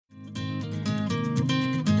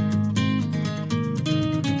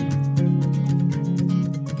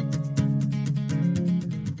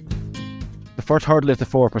first hurdle is the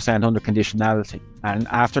 4% under conditionality. And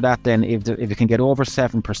after that, then if you can get over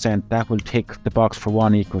 7%, that will tick the box for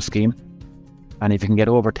one eco scheme. And if you can get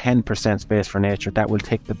over 10% space for nature, that will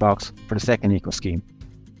tick the box for the second eco scheme.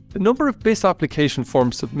 The number of BISS application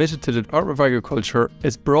forms submitted to the Department of Agriculture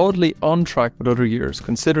is broadly on track with other years,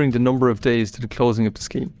 considering the number of days to the closing of the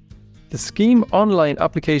scheme. The scheme online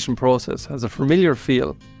application process has a familiar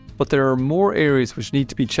feel, but there are more areas which need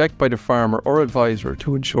to be checked by the farmer or advisor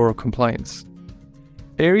to ensure compliance.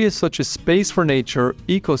 Areas such as space for nature,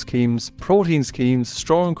 eco schemes, protein schemes,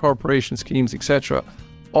 straw incorporation schemes, etc.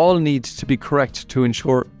 all need to be correct to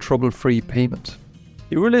ensure trouble-free payment.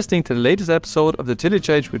 You were listening to the latest episode of the Tillage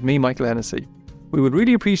Edge with me, Michael Hennessy. We would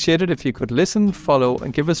really appreciate it if you could listen, follow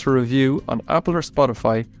and give us a review on Apple or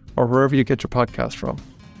Spotify or wherever you get your podcast from.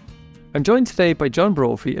 I'm joined today by John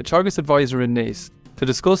Brophy, a Teagasc Advisor in Naas, to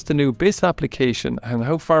discuss the new BISS application and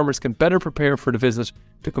how farmers can better prepare for the visit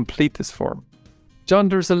to complete this form. John,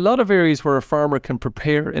 there's a lot of areas where a farmer can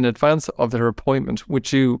prepare in advance of their appointment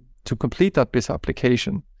with you to complete that BISS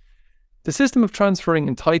application. The system of transferring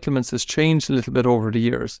entitlements has changed a little bit over the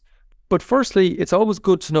years. But firstly, it's always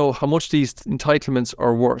good to know how much these entitlements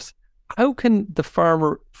are worth. How can the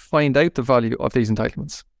farmer find out the value of these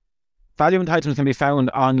entitlements? Value entitlements can be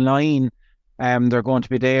found online. They're going to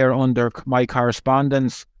be there under My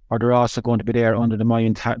Correspondence, or they're also going to be there under the My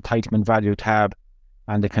Entitlement Value tab.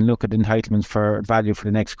 And they can look at entitlements for value for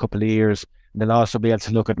the next couple of years. They'll also be able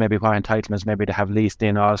to look at maybe what entitlements maybe they have leased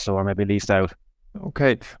in also, or maybe leased out.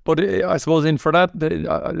 Okay, but I suppose for that,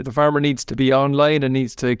 the farmer needs to be online and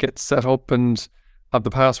needs to get set up and have the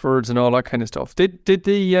passwords and all that kind of stuff. Did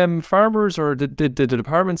the farmers or did the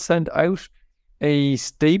department send out a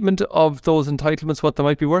statement of those entitlements, what they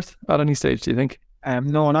might be worth at any stage, do you think?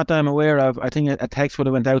 No, not that I'm aware of. I think a text would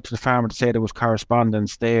have went out to the farmer to say there was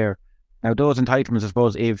correspondence there. Now, those entitlements, I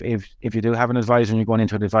suppose, if you do have an advisor and you're going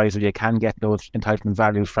into an advisor, you can get those entitlement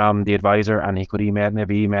values from the advisor, and he could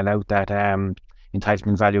email out that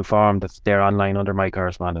entitlement value form that's there online under My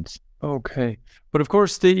Correspondence. Okay. But of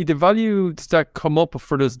course, the values that come up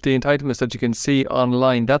for the entitlements that you can see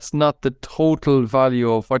online, that's not the total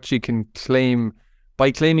value of what you can claim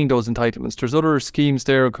by claiming those entitlements. There's other schemes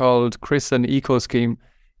there called CRIS and Eco Scheme.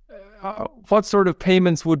 What sort of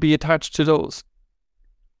payments would be attached to those?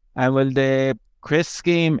 Well, the CRIS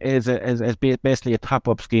scheme is basically a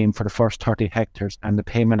top-up scheme for the first 30 hectares, and the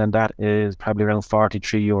payment on that is probably around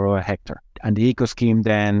 €43 a hectare. And the Eco scheme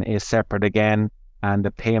then is separate again, and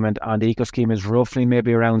the payment on the Eco scheme is roughly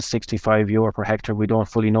maybe around €65 per hectare. We don't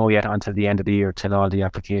fully know yet until the end of the year, till all the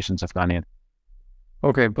applications have gone in.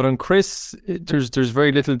 Okay, but on CRIS, there's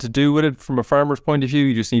very little to do with it from a farmer's point of view.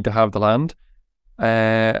 You just need to have the land.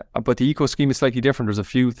 But the eco scheme is slightly different. There's a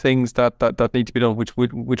few things that need to be done, which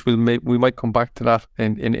we might come back to that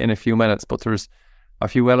in a few minutes. But there's a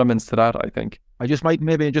few elements to that, I think. I just might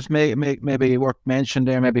maybe worth mention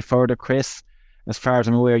there, maybe further, Chris. As far as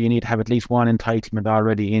I'm aware, you need to have at least one entitlement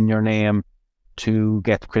already in your name to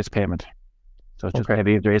get the CRIS payment. So it's just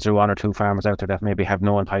maybe if there is one or two farmers out there that maybe have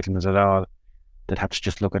no entitlements at all, that have to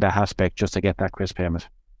just look at that aspect just to get that CRIS payment.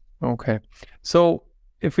 Okay. So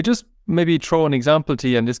if we just maybe throw an example to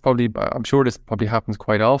you, and I'm sure this probably happens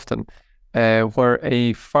quite often, where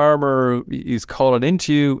a farmer is calling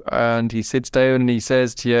into you and he sits down and he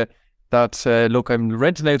says to you that, look, I'm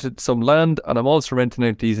renting out some land and I'm also renting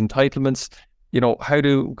out these entitlements. You know,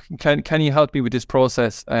 can you help me with this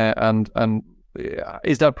process? And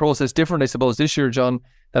is that process different, I suppose, this year, John,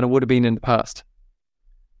 than it would have been in the past?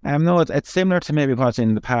 No, it's similar to maybe what's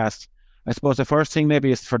in the past. I suppose the first thing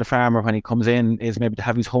maybe is for the farmer when he comes in is maybe to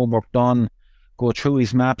have his homework done, go through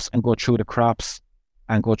his maps and go through the crops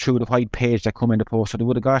and go through the white page that come in the post. So they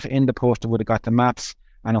would have got in the post, they would have got the maps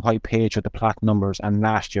and a white page with the plot numbers and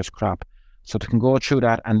last year's crop. So they can go through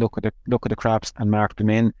that and look at the crops and mark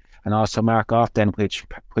them in, and also mark off then which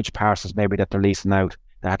parcels maybe that they're leasing out.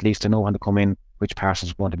 That at least they know when to come in which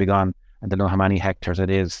parcels are going to be gone, and they know how many hectares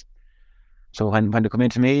it is. So when they come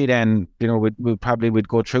into me, then, you know, we'd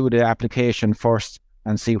go through the application first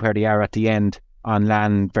and see where they are at the end on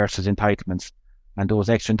land versus entitlements. And those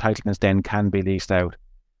extra entitlements then can be leased out.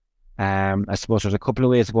 I suppose there's a couple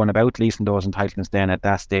of ways of going about leasing those entitlements then at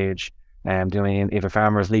that stage. If a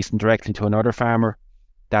farmer is leasing directly to another farmer,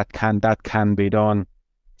 that can be done.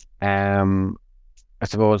 I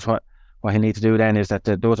suppose what you need to do then is that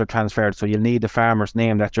those are transferred. So you'll need the farmer's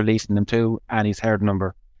name that you're leasing them to and his herd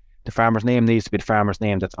number. The farmer's name needs to be the farmer's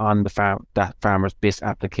name that's on that farmer's BISS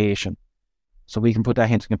application. So we can put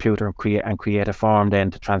that into the computer and create a form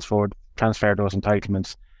then to transfer those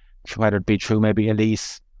entitlements, whether it be through maybe a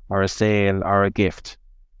lease or a sale or a gift.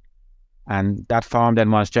 And that form then,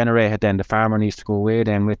 once generated, then the farmer needs to go away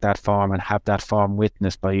then with that form and have that form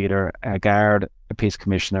witnessed by either a guard, a peace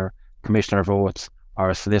commissioner, commissioner of oaths, or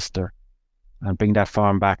a solicitor, and bring that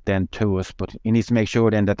form back then to us. But he needs to make sure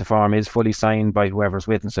then that the form is fully signed by whoever's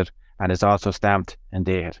witnessed it and is also stamped and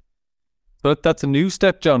dated. So that's a new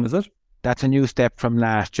step, John, is it? That's a new step from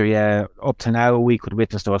last year, yeah. Up to now, we could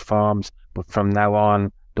witness those forms, but from now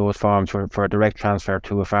on, those forms for a direct transfer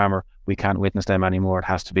to a farmer, we can't witness them anymore. It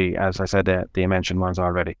has to be, as I said, the mentioned ones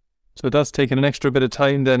already. So that's taken an extra bit of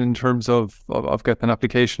time then in terms of getting an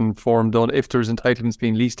application form done if there's entitlements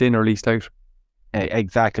being leased in or leased out.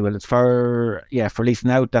 Exactly. Well, it's for leasing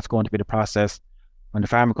out, that's going to be the process. When the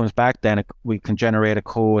farmer comes back, then we can generate a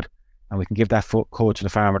code and we can give that code to the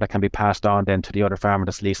farmer that can be passed on then to the other farmer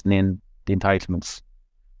that's leasing in the entitlements.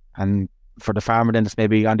 And for the farmer then that's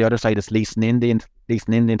maybe on the other side that's leasing in the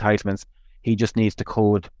entitlements, he just needs the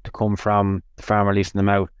code to come from the farmer leasing them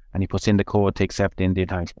out, and he puts in the code to accept in the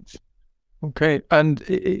entitlements. Okay, and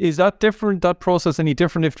is that different, that process any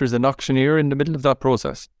different if there's an auctioneer in the middle of that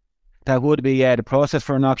process? That would be, the process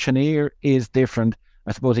for an auctioneer is different.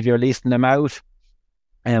 I suppose if you're leasing them out,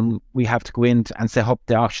 we have to go in and set up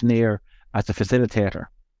the auctioneer as a facilitator.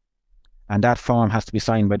 And that form has to be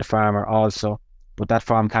signed by the farmer also, but that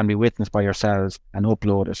form can be witnessed by yourselves and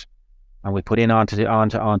uploaded. And we put in onto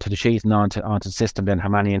the sheet and onto the system then how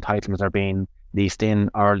many entitlements are being leased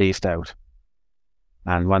in or leased out.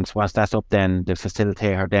 And once that's up, then the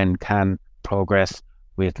facilitator then can progress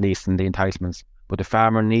with leasing the entitlements. But the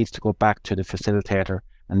farmer needs to go back to the facilitator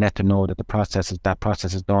and let them know that that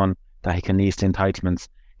process is done, that he can lease the entitlements.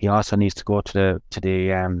 He also needs to go to the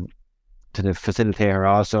facilitator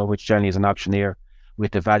also, which generally is an auctioneer,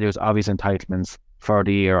 with the values of his entitlements for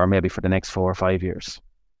the year or maybe for the next 4 or 5 years.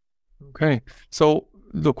 Okay, so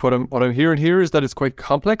look, what I'm hearing here is that it's quite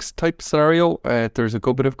complex type scenario. There's a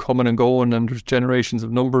good bit of coming and going, and there's generations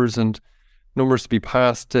of numbers and numbers to be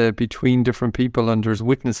passed between different people, and there's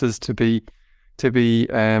witnesses to be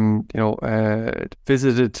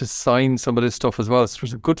visited to sign some of this stuff as well. So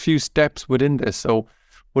there's a good few steps within this. So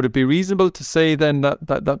would it be reasonable to say then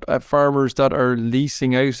that farmers that are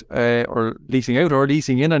leasing out or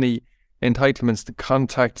leasing in any entitlements to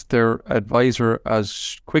contact their advisor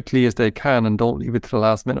as quickly as they can and don't leave it to the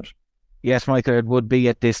last minute? Yes, Michael, it would be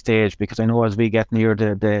at this stage, because I know as we get near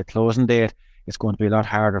the closing date, it's going to be a lot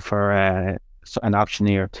harder for an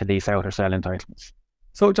auctioneer to lease out or sell entitlements.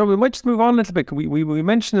 So, John, we might just move on a little bit. We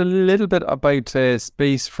mentioned a little bit about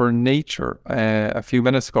space for nature a few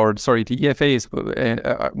minutes ago. Or, sorry, the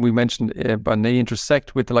EFAs. We mentioned and they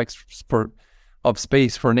intersect with the likes of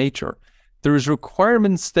space for nature. There is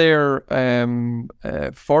requirements there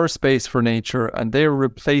for space for nature, and they're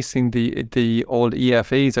replacing the old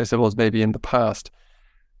EFAs, I suppose, maybe in the past.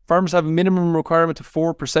 Farmers have a minimum requirement of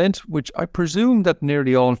 4%, which I presume that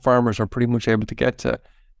nearly all farmers are pretty much able to get to.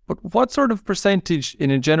 But what sort of percentage, in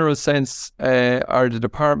a general sense, are the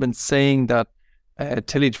departments saying that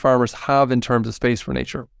tillage farmers have in terms of space for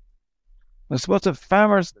nature? I suppose the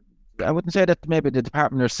farmers, I wouldn't say that maybe the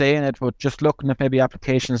department are saying it, but just looking at maybe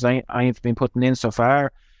applications I've been putting in so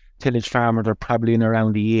far, tillage farmers are probably in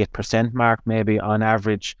around the 8% mark, maybe on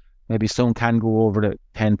average. Maybe some can go over the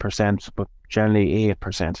 10%, but generally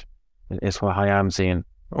 8% is what I am seeing.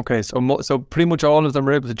 Okay, so pretty much all of them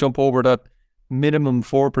are able to jump over that minimum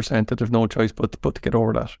 4%, that there's no choice but to get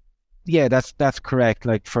over that. Yeah, that's correct.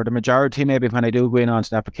 Like for the majority, maybe when I do go in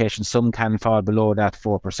onto the application, some can fall below that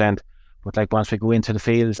 4%. But like once we go into the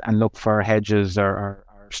fields and look for hedges or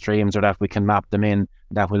streams or that, we can map them in.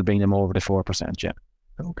 That will bring them over the 4%. Yeah.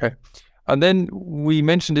 Okay. And then we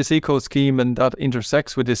mentioned this eco scheme, and that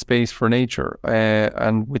intersects with this space for nature.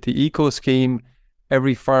 And with the eco scheme,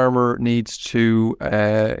 every farmer needs to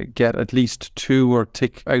get at least 2 or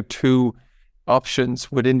tick out 2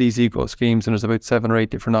 options within these eco schemes, and there's about 7 or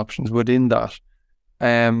 8 different options within that.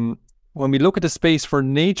 When we look at the space for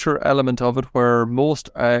nature element of it, where most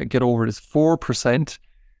get over this 4%,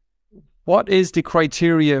 what is the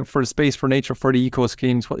criteria for the space for nature for the eco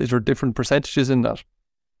schemes? What is there different percentages in that?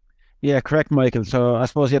 Yeah, correct, Michael. So I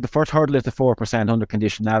suppose the first hurdle is the 4% under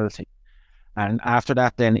conditionality. And after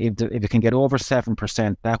that, then if you can get over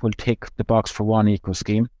 7%, that will tick the box for one eco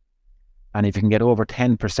scheme. And if you can get over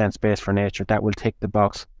 10% space for nature, that will tick the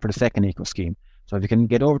box for the second eco scheme. So if you can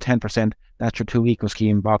get over 10%, that's your 2 eco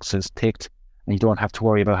scheme boxes ticked, and you don't have to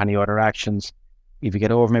worry about any other actions. If you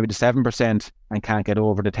get over maybe the 7% and can't get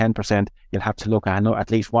over the 10%, you'll have to look at you'll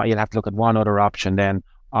have to look at one other option then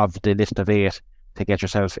of the list of 8 to get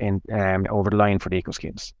yourself in over the line for the eco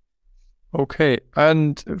schemes. Okay,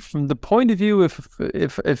 and from the point of view,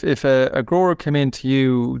 if a grower came in to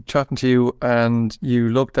you, chatting to you, and you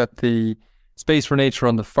looked at the space for nature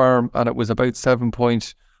on the farm, and it was about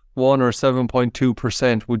 7.1 or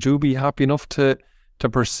 7.2%, would you be happy enough to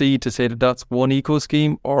proceed to say that that's one eco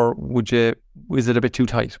scheme, or is it a bit too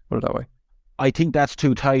tight? Put it that way. I think that's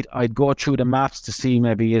too tight. I'd go through the maps to see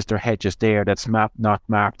maybe is there hedges there that's not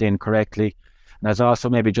marked in correctly. And there's also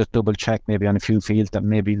maybe just double check maybe on a few fields that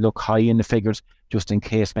maybe look high in the figures, just in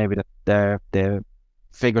case maybe that the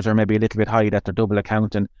figures are maybe a little bit high, that they're double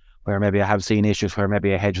accounting, where maybe I have seen issues where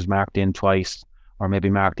maybe a hedge is marked in twice, or maybe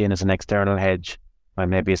marked in as an external hedge, or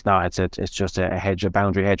maybe it's not. It's just a hedge, a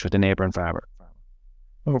boundary hedge with a neighbouring farmer.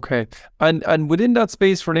 Okay, and within that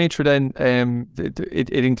space for nature, then it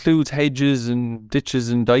includes hedges and ditches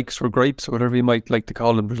and dikes or grapes or whatever you might like to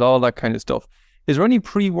call them. There's all that kind of stuff. Is there any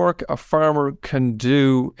pre-work a farmer can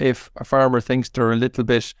do if a farmer thinks they're a little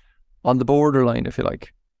bit on the borderline, if you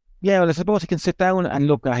like? Yeah, well, I suppose he can sit down and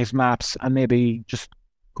look at his maps and maybe just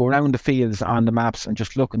go around the fields on the maps and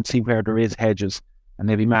just look and see where there is hedges and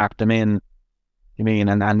maybe mark them in. You mean,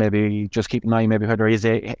 and maybe just keep an eye maybe where there is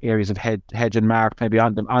areas of hedging marked. Maybe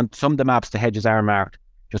on some of the maps the hedges are marked,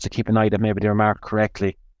 just to keep an eye that maybe they're marked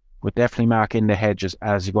correctly. But definitely mark in the hedges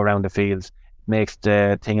as you go around the fields. Makes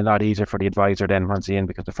the thing a lot easier for the advisor then once in,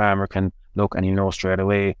 because the farmer can look and you know straight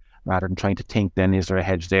away, rather than trying to think then is there a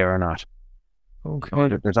hedge there or not.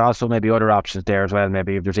 Okay. There's also maybe other options there as well.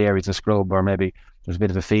 Maybe if there's areas of scrub, or maybe there's a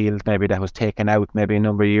bit of a field maybe that was taken out maybe a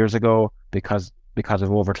number of years ago because of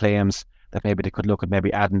overclaims, that maybe they could look at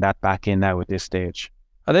maybe adding that back in now at this stage.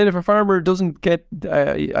 And then if a farmer doesn't get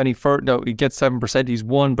any further, no, he gets 7%, he's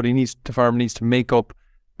won, but the farmer needs to make up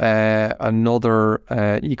another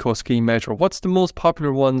eco scheme measure. What's the most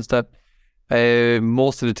popular ones that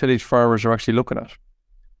most of the tillage farmers are actually looking at?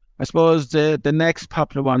 I suppose the next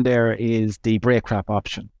popular one there is the break crop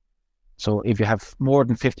option. So if you have more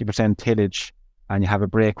than 50% tillage and you have a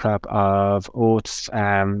break crop of oats,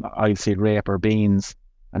 oilseed rape or beans,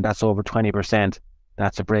 and that's over 20%,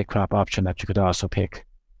 that's a break crop option that you could also pick.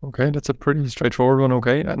 Okay, that's a pretty straightforward one.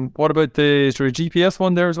 Okay, and what about is there a GPS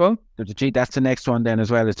one there as well? That's the next one then as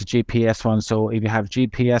well, is the GPS one. So if you have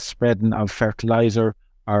GPS spreading of fertilizer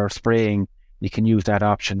or spraying, you can use that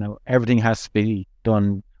option. Now, everything has to be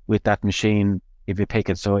done with that machine if you pick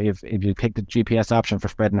it. So if you pick the GPS option for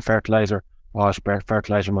spreading the fertilizer, all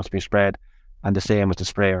fertilizer must be spread, and the same with the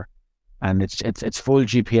sprayer. And it's full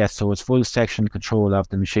GPS, so it's full section control of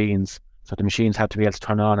the machines. So the machines have to be able to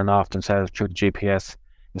turn on and off themselves through the GPS.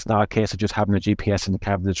 It's not a case of just having a GPS in the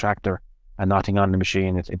cab of the tractor and nothing on the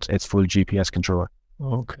machine. It's full GPS control.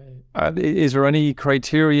 Okay. Is there any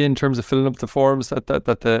criteria in terms of filling up the forms that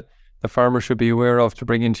the farmer should be aware of to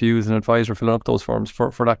bring into you as an advisor filling up those forms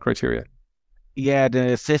for that criteria? Yeah,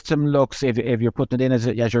 the system looks, if you're putting it in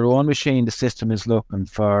as your own machine, the system is looking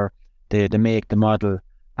for the make, the model,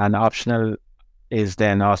 and optional is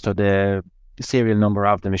then also the serial number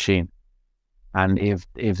of the machine. And if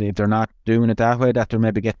they're not doing it that way, that they're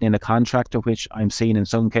maybe getting in a contractor, which I'm seeing in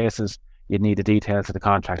some cases, you'd need the details of the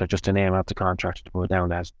contractor, just the name of the contractor to put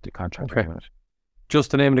down as the contractor. Okay.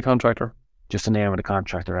 Just the name of the contractor? Just the name of the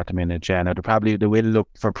contractor at the minute, yeah. Now, they will look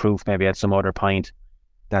for proof maybe at some other point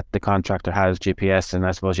that the contractor has GPS, and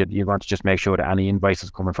I suppose you want to just make sure that any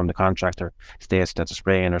invoices coming from the contractor states that the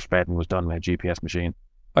spraying or spreading was done by a GPS machine.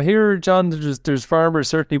 I hear, John, there's farmers,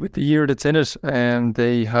 certainly with the year that's in it, and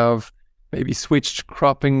they have maybe switched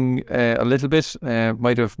cropping a little bit,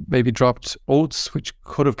 might have maybe dropped oats, which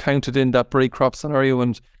could have counted in that break crop scenario,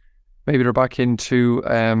 and maybe they're back into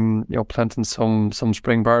planting some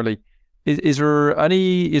spring barley. Is there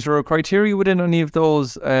a criteria within any of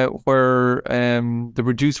those where the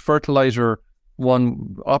reduced fertilizer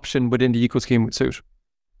one option within the eco scheme would suit?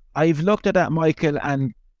 I've looked at that, Michael,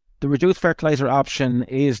 and the reduced fertilizer option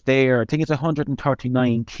is there. I think it's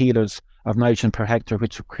 139 kilos of nitrogen per hectare,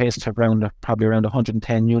 which equates to probably around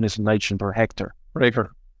 110 units of nitrogen per hectare.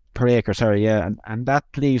 Per acre, sorry, yeah. And that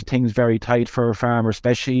leaves things very tight for a farmer,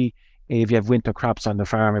 especially if you have winter crops on the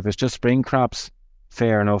farm. If it's just spring crops,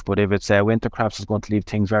 fair enough, but if it's winter crops, it's going to leave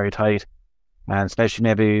things very tight. And especially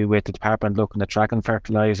maybe with the department looking at tracking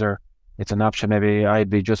fertilizer, it's an option maybe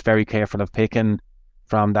I'd be just very careful of picking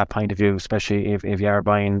from that point of view, especially if you are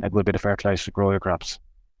buying a good bit of fertilizer to grow your crops.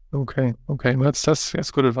 Okay, well,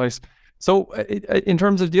 that's good advice. So in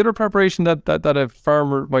terms of the other preparation that a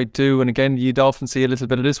farmer might do, and again, you'd often see a little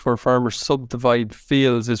bit of this where farmers subdivide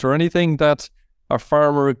fields, is there anything that a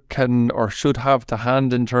farmer can or should have to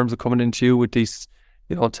hand in terms of coming into you with these,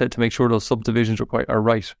 to make sure those subdivisions are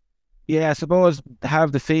right? Yeah, I suppose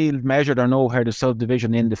have the field measured or know where the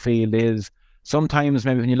subdivision in the field is. Sometimes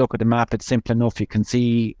maybe when you look at the map, it's simple enough. You can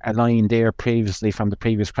see a line there previously from the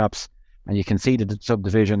previous crops, and you can see the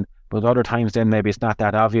subdivision. But other times then maybe it's not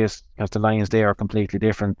that obvious because the lines there are completely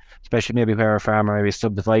different, especially maybe where a farmer maybe is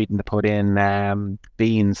subdividing to put in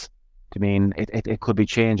beans. I mean, it could be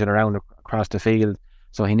changing around across the field.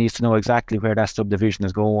 So he needs to know exactly where that subdivision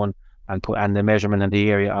is going and the measurement in the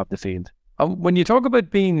area of the field. When you talk about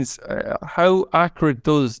beans, how accurate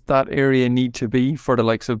does that area need to be for the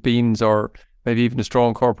likes of beans or maybe even a straw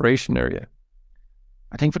incorporation area?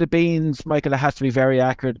 I think for the beans, Michael, it has to be very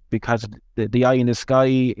accurate because the eye in the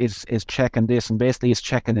sky is checking this, and basically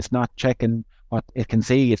it's not checking what it can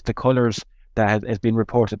see. It's the colours that has been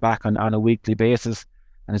reported back on a weekly basis,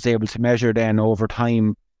 and it's able to measure then over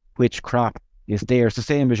time which crop is there. It's the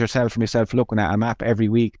same as yourself and myself looking at a map every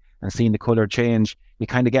week and seeing the colour change. You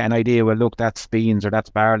kind of get an idea, well, look, that's beans or that's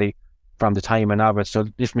barley from the timing of it. So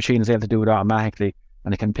this machine is able to do it automatically,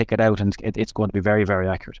 and it can pick it out, and it's going to be very, very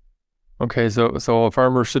accurate. Okay, so a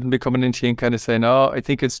farmer shouldn't be coming into you and kind of saying, "Oh, I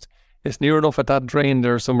think it's near enough at that drain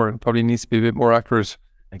there somewhere." It probably needs to be a bit more accurate,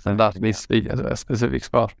 and that needs to be at a specific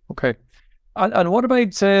spot. Okay, and what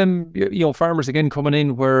about farmers again coming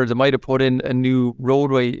in where they might have put in a new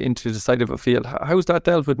roadway into the side of a field? How's that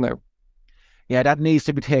dealt with now? Yeah, that needs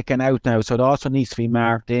to be taken out now. So it also needs to be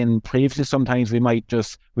marked in. Previously, sometimes we might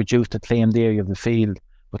just reduce the claimed area of the field,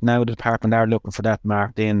 but now the department are looking for that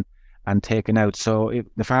marked in and taken out. So if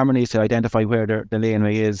the farmer needs to identify where the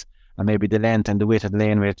laneway is and maybe the length and the width of the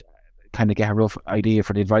laneway, kind of get a rough idea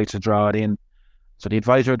for the advisor to draw it in. So the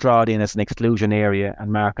advisor will draw it in as an exclusion area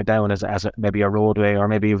and mark it down as maybe a roadway, or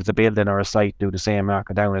maybe if it's a building or a site, do the same, mark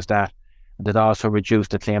it down as that. And it also reduce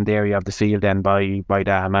the claimed area of the field then by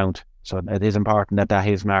that amount. So it is important that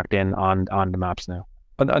is marked in on the maps now.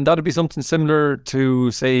 And that'd be something similar to,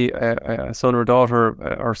 say, a son or daughter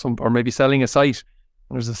or maybe selling a site.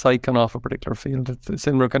 There's a site coming off a particular field. It's a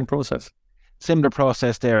similar kind of process. Similar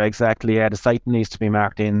process there, exactly. Yeah, the site needs to be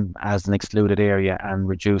marked in as an excluded area and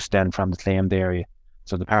reduced then from the claimed area.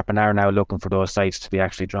 So the department are now looking for those sites to be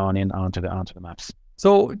actually drawn in onto the maps.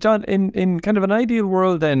 So, John, in kind of an ideal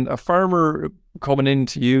world, then a farmer coming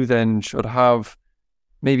into you then should have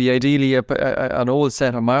maybe ideally an old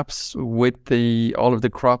set of maps with all of the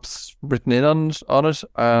crops written in on it,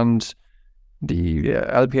 and the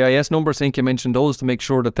LPIS numbers. I think you mentioned those to make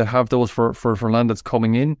sure that they have those for land that's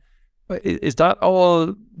coming in. Is that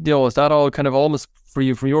all? Is that all kind of almost for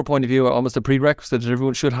you, from your point of view, almost a prerequisite that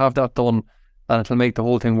everyone should have that done, and it'll make the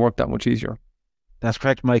whole thing work that much easier? That's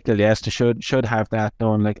correct, Michael. Yes, they should have that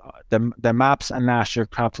done. Like the maps and last year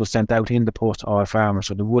crops was sent out in the post to all farmers,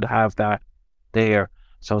 so they would have that there.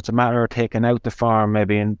 So it's a matter of taking out the farm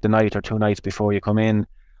maybe in the night or 2 nights before you come in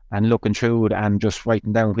and looking through it and just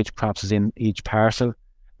writing down which crops is in each parcel.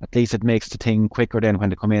 At least it makes the thing quicker then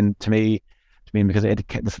when they come in to me. Because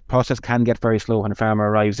the process can get very slow when a farmer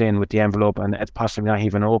arrives in with the envelope and it's possibly not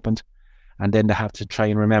even opened. And then they have to try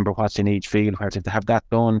and remember what's in each field. Whereas if they have that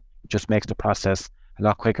done, it just makes the process a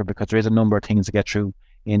lot quicker because there is a number of things to get through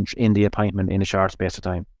in the appointment in a short space of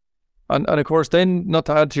time. And of course, then, not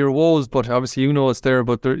to add to your woes, but obviously it's there,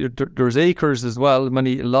 but there's acres as well.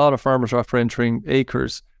 A lot of farmers are after entering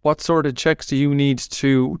acres. What sort of checks do you need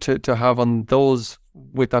to have on those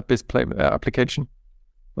with that BISS application?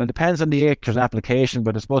 Well, it depends on the acres application,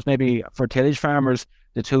 but I suppose maybe for tillage farmers,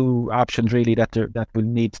 the 2 options really that we'll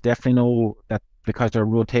need to definitely know that, because they're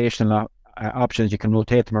rotational options, you can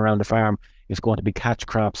rotate them around the farm, is going to be catch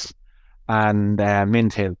crops and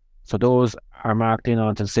mint hill. So those are marked in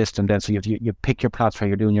onto the system then. So you pick your plots where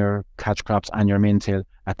you're doing your catch crops and your mint hill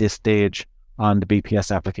at this stage on the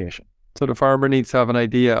BPS application. So the farmer needs to have an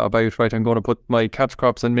idea about, right, I'm going to put my catch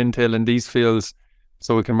crops and mint hill in these fields,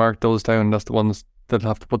 so we can mark those down. That's the ones that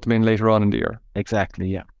have to put them in later on in the year. Exactly,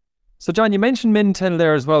 yeah. So John, you mentioned mint hill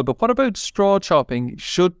there as well, but what about straw chopping?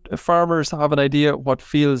 Should farmers have an idea what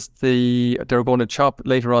fields they're going to chop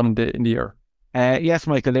later on in the year? Yes,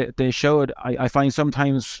 Michael, they should. I find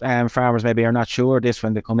sometimes farmers maybe are not sure this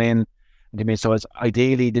when they come in. So it's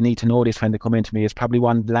ideally they need to know this when they come in to me. It's probably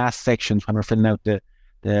one of the last sections when we're filling out the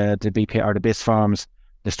BP or the BISS forms.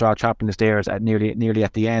 The straw chopping is there at nearly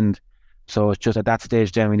at the end. So it's just at that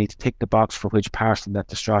stage then we need to tick the box for which parcel that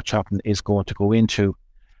the straw chopping is going to go into.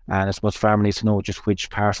 And I suppose farmer needs to know just which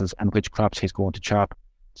parcels and which crops he's going to chop.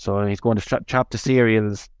 So he's going to chop the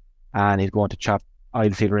cereals, and he's going to chop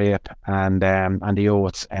oilseed rape and the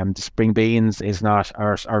oats. The spring beans is not,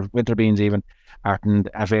 or winter beans even, aren't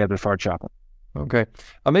available for chopping. Okay.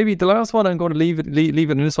 And maybe the last one, I'm going to leave it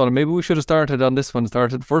in this one. Maybe we should have started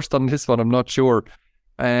first on this one, I'm not sure.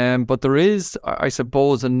 But there is, I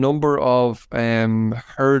suppose, a number of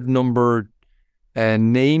herd number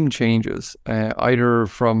name changes, either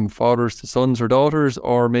from fathers to sons or daughters,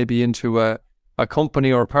 or maybe into a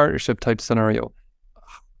company or partnership type scenario.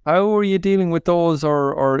 How are you dealing with those,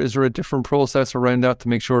 or is there a different process around that to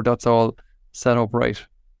make sure that's all set up right?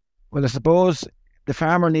 Well, I suppose the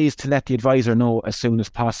farmer needs to let the advisor know as soon as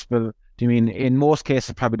possible. Do you mean in most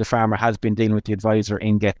cases probably the farmer has been dealing with the advisor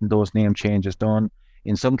in getting those name changes done?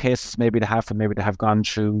 In some cases maybe they have gone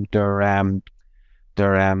through their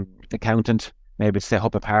accountant, maybe set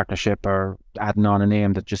up a partnership or adding on a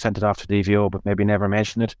name that just sent it off to DVO but maybe never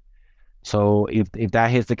mentioned it. So if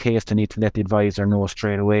that is the case, they need to let the advisor know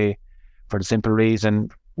straight away, for the simple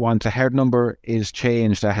reason, once a herd number is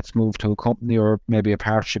changed, that it's moved to a company or maybe a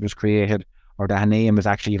partnership is created, or that a name is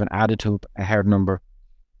actually even added to a herd number,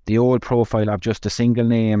 the old profile of just a single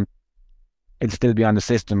name, it'll still be on the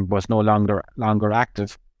system, but it's no longer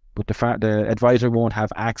active. But the advisor won't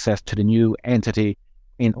have access to the new entity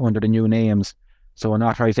under the new names. So an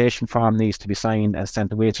authorization form needs to be signed and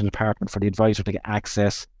sent away to the department for the advisor to get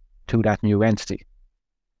access to that new entity.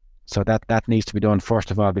 So that needs to be done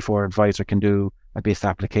first of all before advisor can do a BISS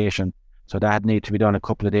application. So that needs to be done a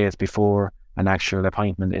couple of days before an actual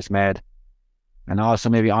appointment is made. And also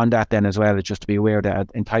maybe on that then as well, is just to be aware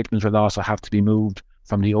that entitlements will also have to be moved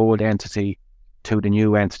from the old entity to the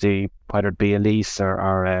new entity, whether it be a lease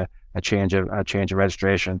or a change of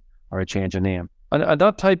registration or a change of name. And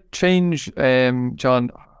that type change, John,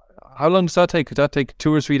 how long does that take? Could that take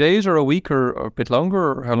 2 or 3 days or a week or a bit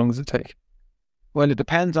longer, or how long does it take? Well, it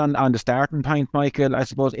depends on the starting point, Michael. I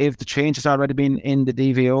suppose if the change has already been in the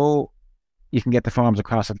DVO, you can get the forms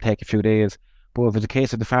across. It'll take a few days. But if it's a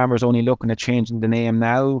case of the farmer is only looking at changing the name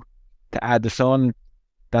now to add the son,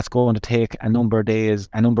 that's going to take a number of days,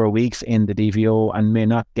 a number of weeks in the DVO, and may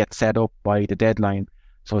not get set up by the deadline.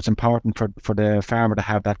 So it's important for the farmer to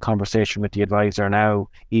have that conversation with the advisor now,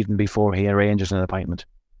 even before he arranges an appointment.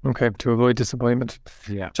 Okay, to avoid disappointment.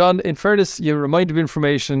 Yeah. John, in fairness, you're reminded of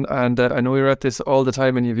information, and I know you're at this all the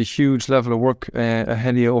time, and you have a huge level of work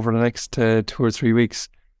ahead of you over the next 2 or 3 weeks.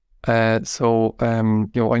 So I'm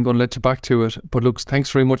going to let you back to it. But look,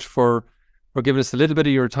 thanks very much for giving us a little bit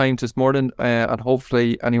of your time this morning, and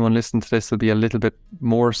hopefully anyone listening to this will be a little bit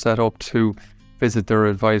more set up to visit their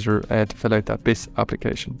advisor to fill out that BISS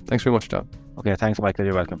application. Thanks very much, John. Okay, thanks, Michael.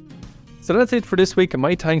 You're welcome. So that's it for this week, and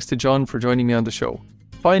my thanks to John for joining me on the show.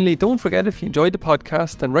 Finally, don't forget, if you enjoyed the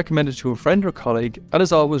podcast, then recommend it to a friend or colleague, and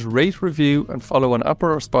as always, rate, review and follow on Apple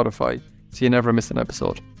or Spotify so you never miss an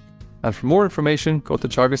episode. And for more information, go to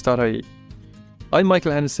teagasc.ie. I'm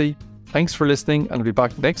Michael Hennessy. Thanks for listening, and I'll be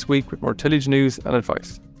back next week with more tillage news and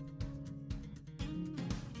advice.